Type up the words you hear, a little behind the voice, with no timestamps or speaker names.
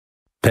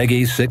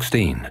Peggy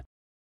 16.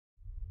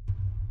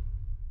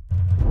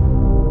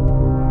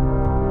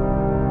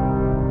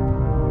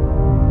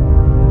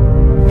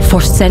 For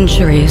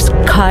centuries,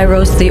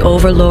 Kairos the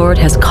Overlord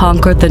has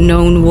conquered the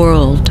known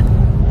world.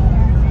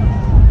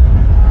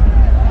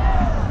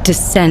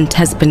 Dissent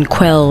has been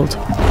quelled.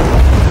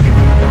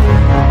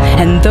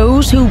 And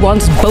those who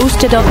once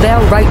boasted of their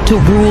right to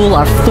rule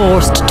are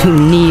forced to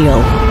kneel.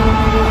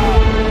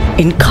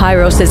 In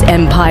Kairos'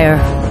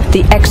 empire,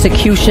 the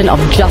execution of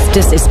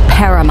justice is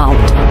paramount.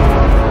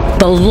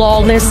 The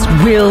lawless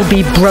will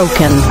be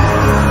broken,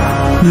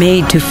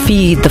 made to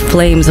feed the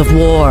flames of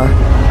war.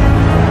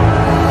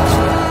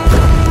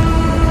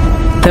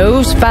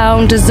 Those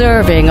found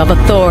deserving of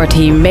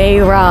authority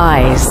may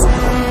rise,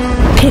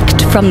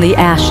 picked from the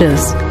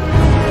ashes,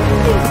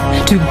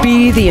 to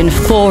be the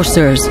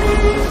enforcers,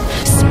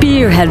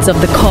 spearheads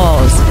of the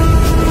cause,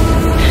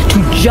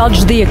 to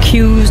judge the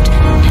accused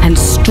and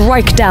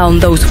strike down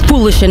those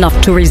foolish enough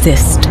to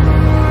resist.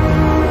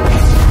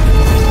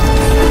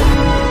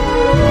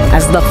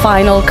 As the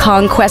final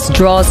conquest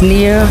draws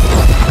near,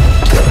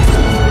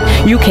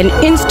 you can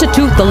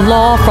institute the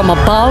law from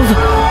above,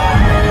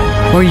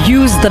 or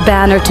use the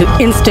banner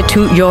to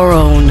institute your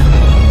own.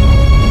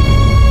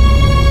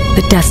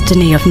 The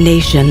destiny of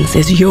nations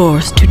is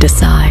yours to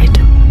decide.